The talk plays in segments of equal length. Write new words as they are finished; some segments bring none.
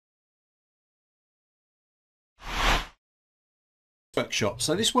Workshop.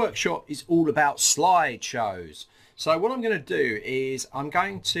 So this workshop is all about slideshows. So what I'm going to do is I'm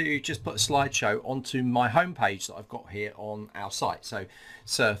going to just put a slideshow onto my homepage that I've got here on our site. So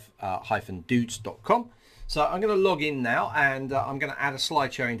surf-dudes.com. So I'm going to log in now and I'm going to add a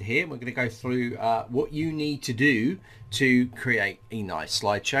slideshow into here. We're going to go through what you need to do to create a nice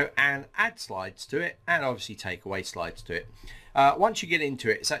slideshow and add slides to it, and obviously take away slides to it. Once you get into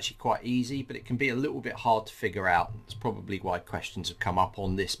it, it's actually quite easy, but it can be a little bit hard to figure out. That's probably why questions have come up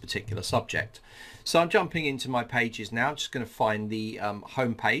on this particular subject. So I'm jumping into my pages now. I'm just going to find the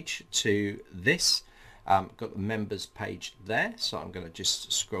home page to this. Got the members page there, so I'm going to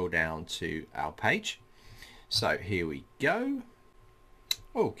just scroll down to our page. So here we go.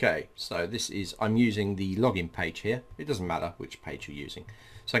 Okay, so this is, I'm using the login page here. It doesn't matter which page you're using.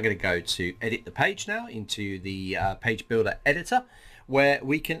 So I'm going to go to edit the page now into the page builder editor, where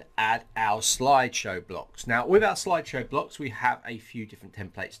we can add our slideshow blocks. Now with our slideshow blocks, we have a few different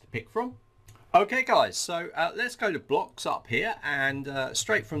templates to pick from. Okay guys, so let's go to blocks up here, and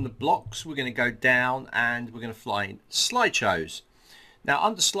straight from the blocks we're going to go down and we're going to find slideshows. Now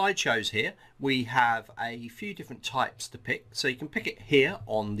under slideshows here we have a few different types to pick, so you can pick it here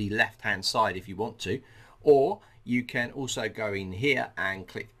on the left hand side if you want to, or you can also go in here and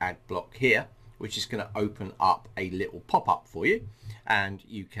click add block here, which is going to open up a little pop-up for you, and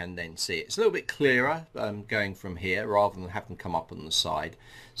you can then see it. It's a little bit clearer going from here rather than having come up on the side,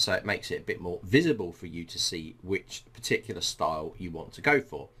 so it makes it a bit more visible for you to see which particular style you want to go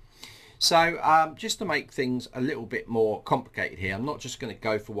for. So just to make things a little bit more complicated here, I'm not just going to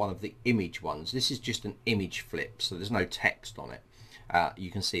go for one of the image ones. This is just an image flip, so there's no text on it.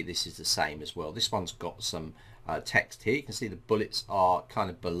 You can see this is the same as well. This one's got some text here. You can see the bullets are kind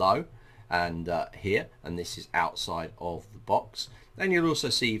of below and here, and this is outside of the box. And you'll also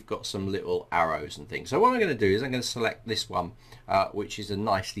see you've got some little arrows and things. So what I'm going to do is I'm going to select this one, which is a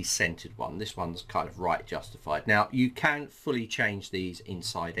nicely centered one. This one's kind of right justified. Now you can fully change these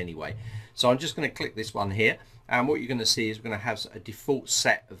inside anyway. So I'm just going to click this one here, and what you're going to see is we're going to have a default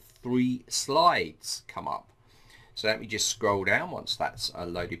set of 3 slides come up. So let me just scroll down once that's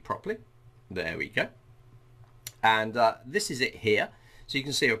loaded properly. There we go. And this is it here. So you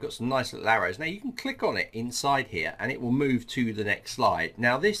can see I've got some nice little arrows. Now you can click on it inside here and it will move to the next slide.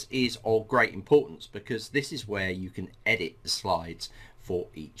 Now this is of great importance because this is where you can edit the slides for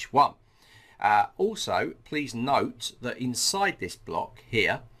each one. Also, please note that inside this block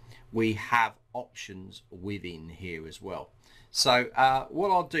here, we have options within here as well. So what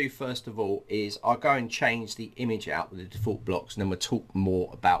I'll do first of all is I'll go and change the image out with the default blocks, and then we'll talk more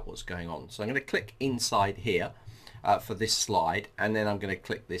about what's going on. So I'm going to click inside here for this slide, and then I'm going to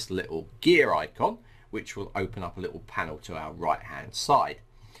click this little gear icon, which will open up a little panel to our right hand side.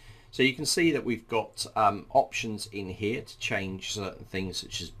 So you can see that we've got options in here to change certain things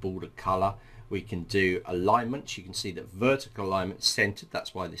such as border color. We can do alignments. You can see that vertical alignment is centered.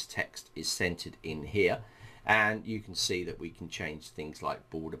 That's why this text is centered in here. And you can see that we can change things like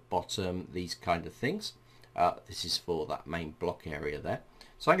border bottom, these kind of things. This is for that main block area there.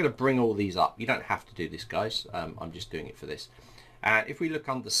 So I'm going to bring all these up. You don't have to do this, guys. I'm just doing it for this. And if we look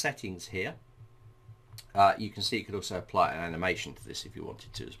under settings here, you can see you could also apply an animation to this if you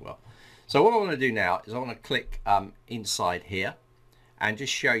wanted to as well. So what I want to do now is I want to click inside here and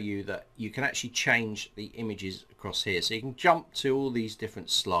just show you that you can actually change the images across here. So you can jump to all these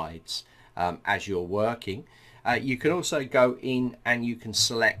different slides as you're working. You can also go in and you can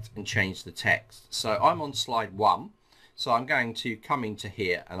select and change the text. So I'm on slide 1. So I'm going to come into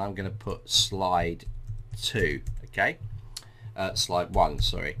here and I'm going to put slide 2, okay? Slide 1,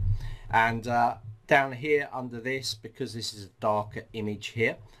 sorry. And down here under this, because this is a darker image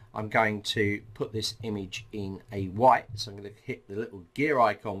here, I'm going to put this image in a white. So I'm going to hit the little gear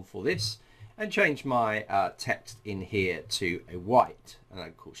icon for this and change my text in here to a white. And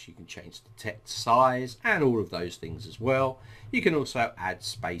of course you can change the text size and all of those things as well. You can also add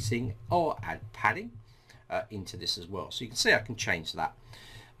spacing or add padding into this as well. So you can see I can change that.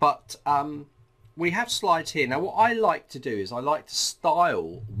 But we have slides here. Now what I like to do is I like to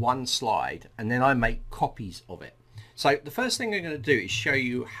style one slide and then I make copies of it. So the first thing I'm going to do is show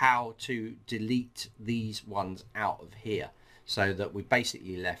you how to delete these ones out of here, so that we're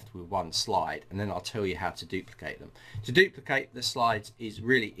basically left with one slide, and then I'll tell you how to duplicate them. To duplicate the slides is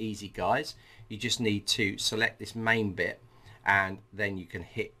really easy, guys. You just need to select this main bit and then you can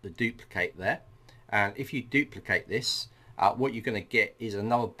hit the duplicate there. And if you duplicate this, what you're going to get is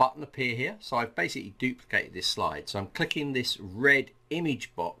another button appear here. So I've basically duplicated this slide. So I'm clicking this red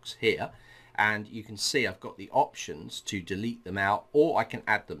image box here, and you can see I've got the options to delete them out, or I can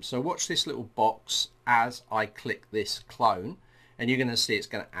add them. So watch this little box as I click this clone, and you're going to see it's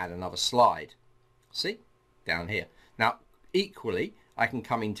going to add another slide. See, down here. Now equally I can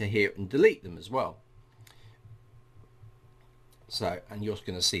come into here and delete them as well. So, and you're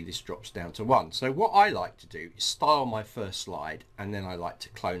going to see this drops down to 1. So what I like to do is style my first slide, and then I like to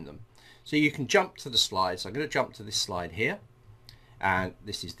clone them. So you can jump to the slides. I'm going to jump to this slide here, and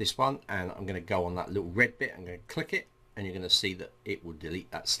this is this one, and I'm going to go on that little red bit. I'm going to click it, and you're going to see that it will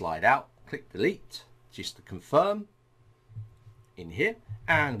delete that slide out. Click delete just to confirm in here,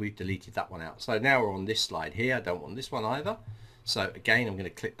 and we've deleted that one out. So now we're on this slide here. I don't want this one either. So again, I'm going to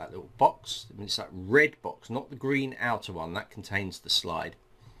click that little box. It's that red box, not the green outer one. That contains the slide.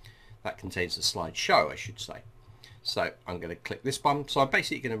 That contains the slideshow, I should say. So I'm going to click this one. So I'm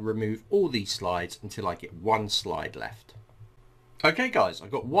basically going to remove all these slides until I get one slide left. Okay guys,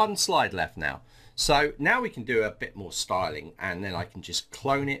 I've got one slide left now. So now we can do a bit more styling, and then I can just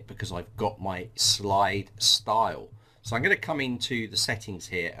clone it because I've got my slide style. So I'm going to come into the settings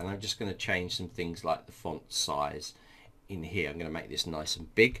here, and I'm just going to change some things like the font size. In here I'm going to make this nice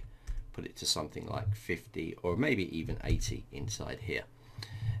and big, put it to something like 50 or maybe even 80 inside here.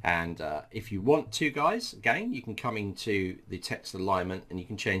 And if you want to, guys, again, you can come into the text alignment and you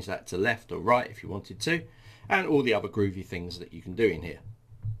can change that to left or right if you wanted to, and all the other groovy things that you can do in here.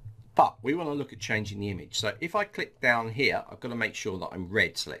 But we want to look at changing the image. So if I click down here, I've got to make sure that I'm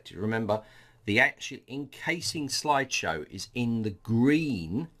red selected. Remember, the actual encasing slideshow is in the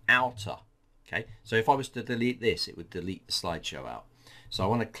green outer. Okay, so if I was to delete this, it would delete the slideshow out. So I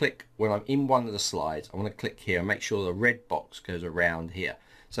want to click, when I'm in one of the slides, I want to click here and make sure the red box goes around here.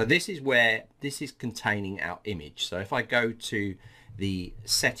 So this is where this is containing our image. So if I go to the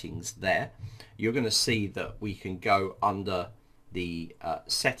settings there, you're going to see that we can go under the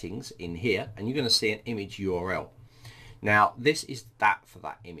settings in here, and you're going to see an image URL. Now this is that for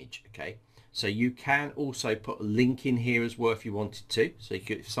that image. Okay, so you can also put a link in here as well if you wanted to. So you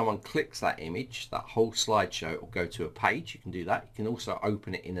could, if someone clicks that image, that whole slideshow will go to a page. You can do that. You can also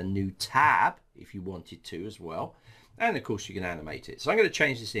open it in a new tab if you wanted to as well. And of course you can animate it. So I'm going to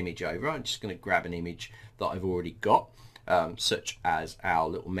change this image over. I'm just going to grab an image that I've already got, such as our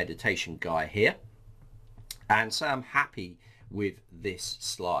little meditation guy here. And so I'm happy with this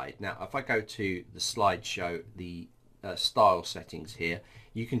slide. Now if I go to the slideshow, the style settings here,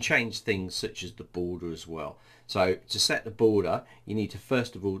 you can change things such as the border as well. So to set the border, you need to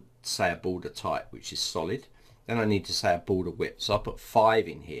first of all say a border type, which is solid. Then I need to say a border width. So I'll put 5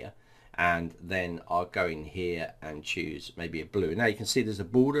 in here, and then I'll go in here and choose maybe a blue. Now you can see there's a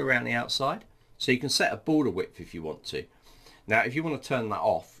border around the outside. So you can set a border width if you want to. Now if you want to turn that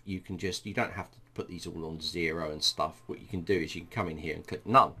off, you can just, you don't have to put these all on 0 and stuff. What you can do is you can come in here and click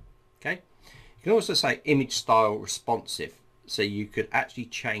none. Okay. You can also say image style responsive. So you could actually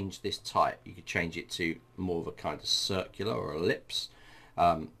change this type. You could change it to more of a kind of circular or ellipse,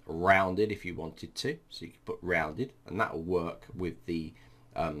 rounded if you wanted to. So you could put rounded, and that will work with the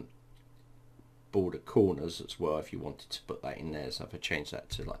border corners as well if you wanted to put that in there. So if I change that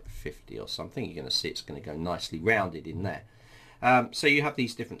to like 50 or something, you're going to see it's going to go nicely rounded in there. So you have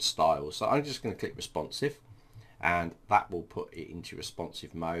these different styles. So I'm just going to click responsive, and that will put it into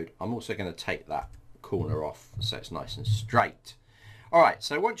responsive mode. I'm also going to take that corner off so it's nice and straight. All right,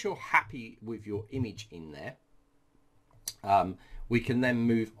 so once you're happy with your image in there, we can then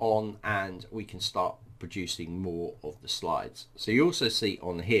move on and we can start producing more of the slides. So you also see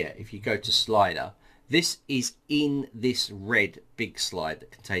on here, if you go to slider, this is in this red big slide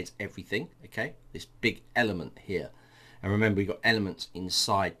that contains everything. Okay, this big element here. And remember, we've got elements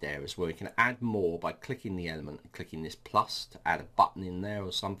inside there as well. You can add more by clicking the element and clicking this plus to add a button in there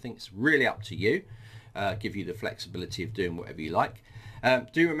or something. It's really up to you. Give you the flexibility of doing whatever you like.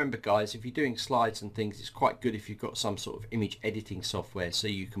 Do remember, guys, if you're doing slides and things, it's quite good if you've got some sort of image editing software, so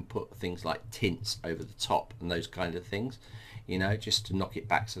you can put things like tints over the top and those kind of things, you know, just to knock it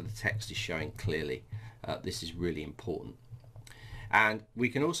back so the text is showing clearly. This is really important. And we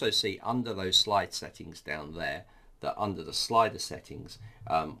can also see under those slide settings down there, that under the slider settings,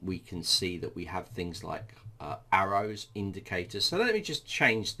 we can see that we have things like arrows, indicators. So let me just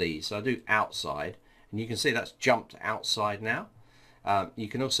change these. So I do outside, and you can see that's jumped outside now. You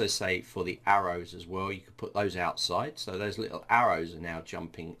can also say for the arrows as well, you could put those outside. So those little arrows are now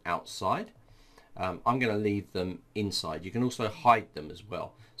jumping outside. I'm going to leave them inside. You can also hide them as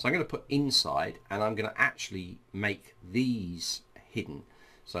well. So I'm going to put inside, and I'm going to actually make these hidden.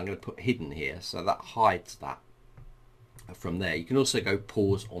 So I'm going to put hidden here, so that hides that from there. You can also go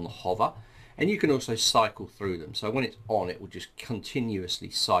pause on hover, and you can also cycle through them. So when it's on, it will just continuously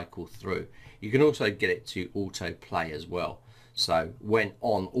cycle through. You can also get it to auto play as well. So when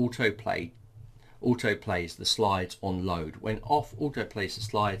on, auto play auto plays the slides on load. When off, auto plays the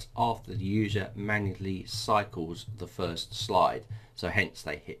slides after the user manually cycles the first slide. So hence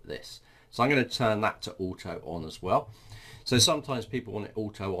they hit this. So I'm going to turn that to auto on as well. So sometimes people want it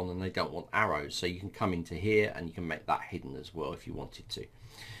auto on and they don't want arrows. So you can come into here and you can make that hidden as well if you wanted to.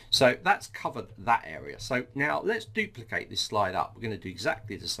 So that's covered that area. So now let's duplicate this slide up. We're going to do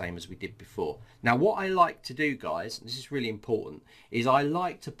exactly the same as we did before. Now what I like to do, guys, and this is really important, is I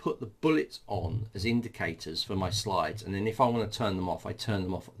like to put the bullets on as indicators for my slides, and then if I want to turn them off, I turn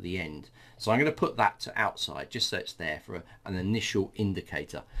them off at the end. So I'm going to put that to outside just so it's there for an initial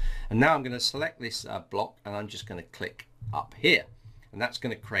indicator. And now I'm going to select this block and I'm just going to click up here, and that's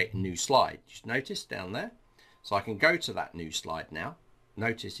going to create a new slide. Just notice down there. So I can go to that new slide now.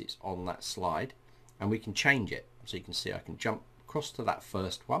 Notice it's on that slide and we can change it. So you can see I can jump across to that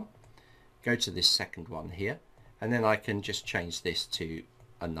first one, go to this second one here, and then I can just change this to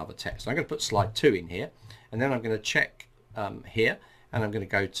another text. I'm going to put slide 2 in here, and then I'm going to check here, and I'm going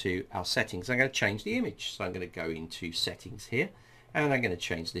to go to our settings. I'm going to change the image. So I'm going to go into settings here, and I'm going to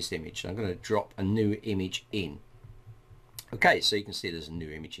change this image. I'm going to drop a new image in. Okay, so you can see there's a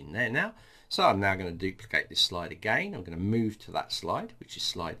new image in there now. So I'm now going to duplicate this slide again. I'm going to move to that slide, which is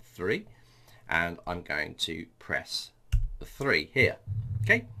slide 3, and I'm going to press the 3 here.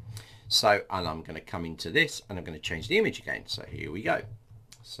 Okay, so and I'm going to come into this and I'm going to change the image again. So here we go.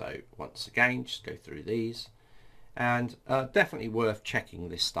 So once again, just go through these, and definitely worth checking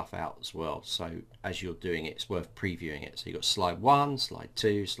this stuff out as well. So as you're doing it, it's worth previewing it. So you've got slide 1, slide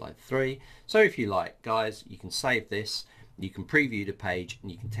 2, slide 3. So if you like, guys, you can save this. You can preview the page and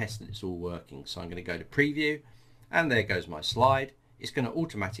you can test that it's all working. So I'm going to go to preview, and there goes my slide. It's going to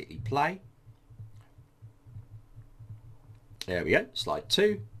automatically play. There we go, slide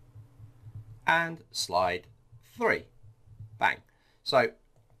 2 and slide 3. Bang. So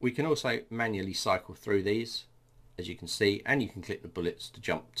we can also manually cycle through these, as you can see, and you can click the bullets to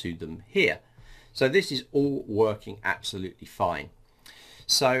jump to them here. So this is all working absolutely fine.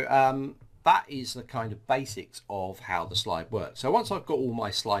 So that is the kind of basics of how the slide works. So once I've got all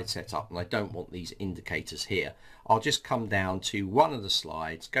my slides set up and I don't want these indicators here, I'll just come down to one of the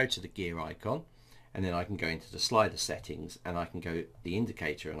slides, go to the gear icon, and then I can go into the slider settings and I can go the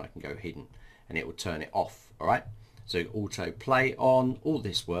indicator and I can go hidden, and it will turn it off. All right, so auto play on, all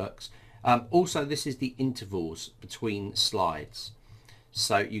this works. Also, this is the intervals between slides.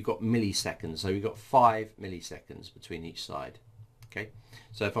 So you've got milliseconds, so you've got 5 milliseconds between each slide. Okay,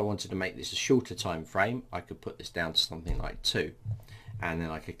 so if I wanted to make this a shorter time frame, I could put this down to something like 2, and then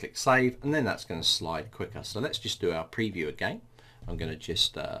I could click save, and then that's going to slide quicker. So let's just do our preview again. I'm going to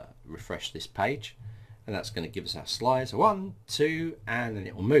just refresh this page, and that's going to give us our slides. 1, 2, and then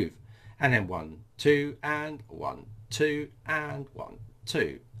it will move, and then 1, 2, and 1, 2, and 1,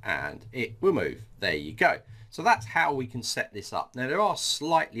 2, and it will move. There you go. So that's how we can set this up. Now there are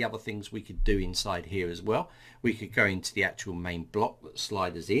slightly other things we could do inside here as well. We could go into the actual main block that the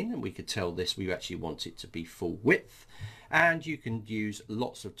slider's in, and we could tell this we actually want it to be full width. And you can use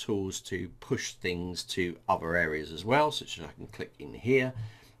lots of tools to push things to other areas as well, such as I can click in here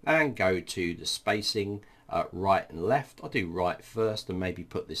and go to the spacing, right and left. I'll do right first and maybe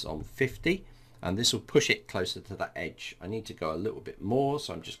put this on 50, and this will push it closer to that edge. I need to go a little bit more,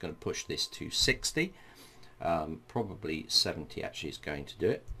 so I'm just going to push this to 60. Probably 70 actually is going to do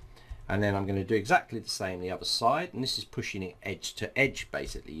it, and then I'm going to do exactly the same the other side, and this is pushing it edge to edge.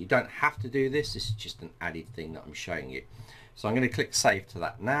 Basically, you don't have to do this. This is just an added thing that I'm showing you. So I'm going to click save to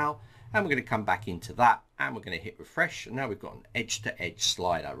that now, and we're going to come back into that, and we're going to hit refresh, and now we've got an edge to edge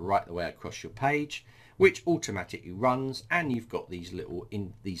slider right the way across your page, which automatically runs, and you've got these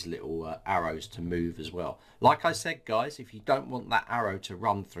little arrows to move as well. Like I said, guys, if you don't want that arrow to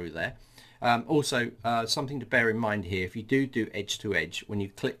run through there, also something to bear in mind here, if you do edge to edge, when you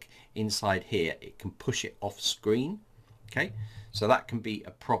click inside here, it can push it off screen. Okay, so that can be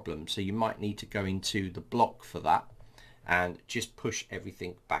a problem. So you might need to go into the block for that and just push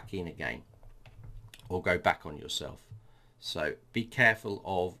everything back in again, or go back on yourself. So be careful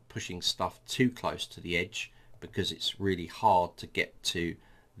of pushing stuff too close to the edge, because it's really hard to get to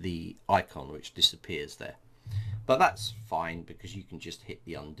the icon, which disappears there. But that's fine, because you can just hit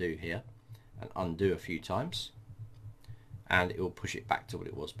the undo here and undo a few times, and it will push it back to what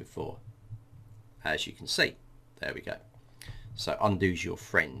it was before, as you can see. There we go. So undo's your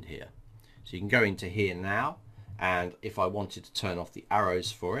friend here. So you can go into here now, and if I wanted to turn off the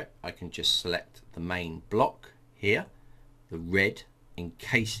arrows for it, I can just select the main block here, the red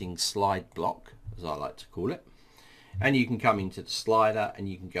encasing slide block, as I like to call it, and you can come into the slider and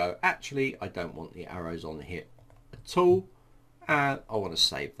you can go, actually I don't want the arrows on here at all, and I want to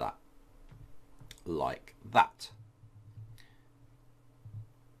save that. like that.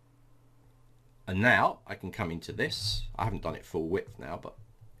 And now I can come into this. I haven't done it full width now, but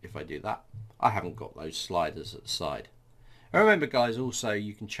if I do that, I haven't got those sliders at the side. And remember guys, also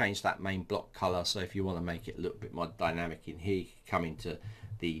you can change that main block color. So if you want to make it a little bit more dynamic in here, you can come into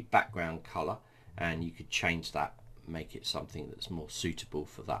the background color and you could change that, make it something that's more suitable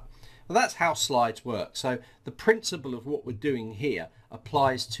for that. Well, that's how slides work. So the principle of what we're doing here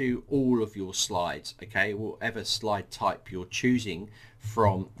applies to all of your slides, okay? Whatever slide type you're choosing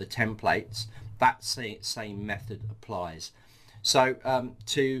from the templates, that same method applies. So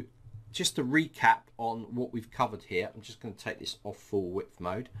just to recap on what we've covered here, I'm just going to take this off full width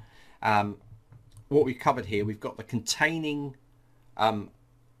mode. What we've covered here, we've got the containing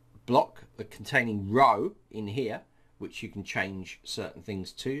block, the containing row in here, which you can change certain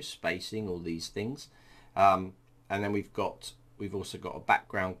things to, spacing, all these things. And then we've also got a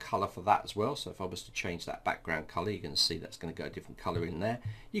background color for that as well. So if I was to change that background color, you're going to see that's going to go a different color in there.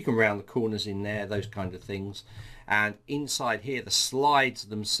 You can round the corners in there, those kind of things. And inside here, the slides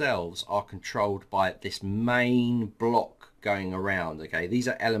themselves are controlled by this main block going around. Okay, these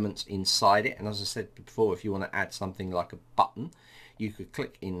are elements inside it. And as I said before, if you want to add something like a button, you could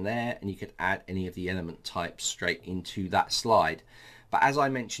click in there and you could add any of the element types straight into that slide. But as I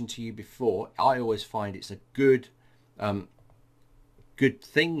mentioned to you before, I always find it's a good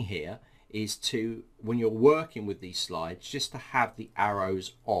thing here is to, when you're working with these slides, just to have the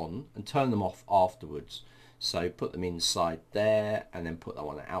arrows on and turn them off afterwards. So put them inside there and then put that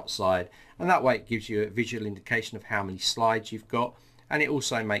one outside, and that way it gives you a visual indication of how many slides you've got, and it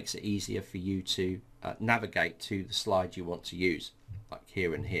also makes it easier for you to navigate to the slide you want to use, like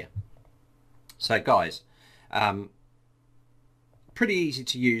here and here. So guys, pretty easy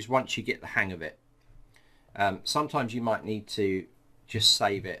to use once you get the hang of it. Sometimes you might need to just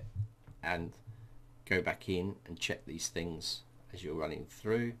save it and go back in and check these things as you're running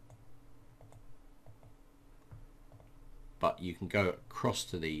through. But you can go across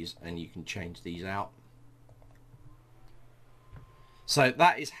to these and you can change these out. So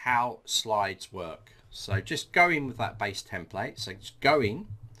that is how slides work. So just go in with that base template. So just go in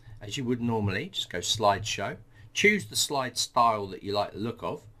as you would normally, just go slideshow, choose the slide style that you like the look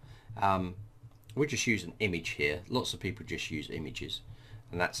of. We'll just use an image here. Lots of people just use images,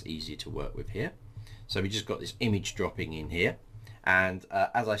 and that's easy to work with here. So we just got this image dropping in here. And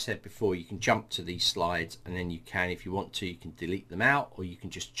as I said before, you can jump to these slides, and then you can, if you want to, you can delete them out, or you can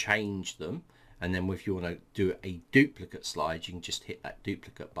just change them. And then if you want to do a duplicate slide, you can just hit that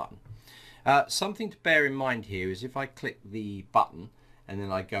duplicate button. Something to bear in mind here is if I click the button and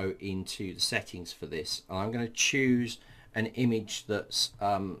then I go into the settings for this, and I'm going to choose an image that's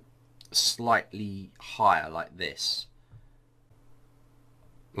slightly higher, like this,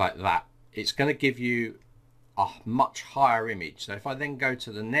 like that, it's going to give you a much higher image. So if I then go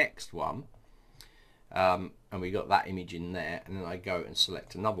to the next one, and we got that image in there, and then I go and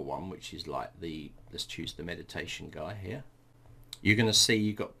select another one, which is like let's choose the meditation guy here, you're going to see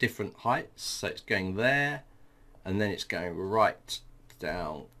you've got different heights. So it's going there, and then it's going right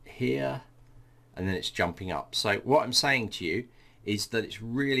down here, and then it's jumping up. So what I'm saying to you is that it's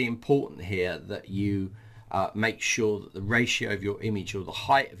really important here that you make sure that the ratio of your image, or the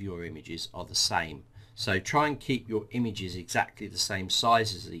height of your images, are the same. So try and keep your images exactly the same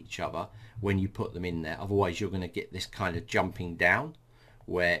size as each other when you put them in there. Otherwise you're going to get this kind of jumping down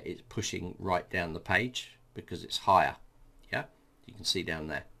where it's pushing right down the page because it's higher. Yeah, you can see down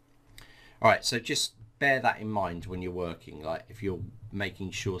there. All right, so just bear that in mind when you're working. Like if you're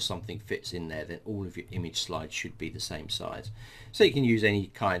making sure something fits in there, then all of your image slides should be the same size. So you can use any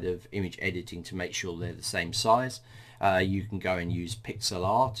kind of image editing to make sure they're the same size. You can go and use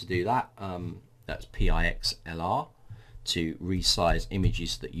Pixlr to do that. That's Pixlr to resize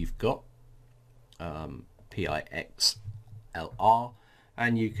images that you've got. Pixlr,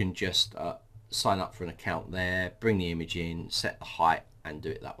 and you can just sign up for an account there, bring the image in, set the height, and do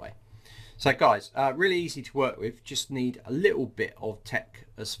it that way. So guys, really easy to work with. Just need a little bit of tech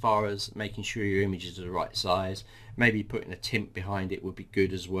as far as making sure your images are the right size. Maybe putting a tint behind it would be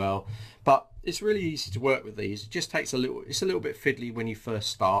good as well. But it's really easy to work with these. It just takes it's a little bit fiddly when you first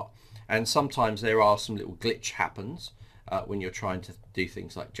start, and sometimes there are some little glitch happens when you're trying to do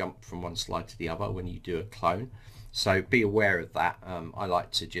things like jump from one slide to the other when you do a clone. So be aware of that. I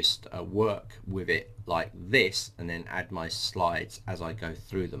like to just work with it like this and then add my slides as I go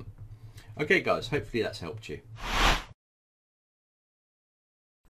through them. Okay guys, hopefully that's helped you.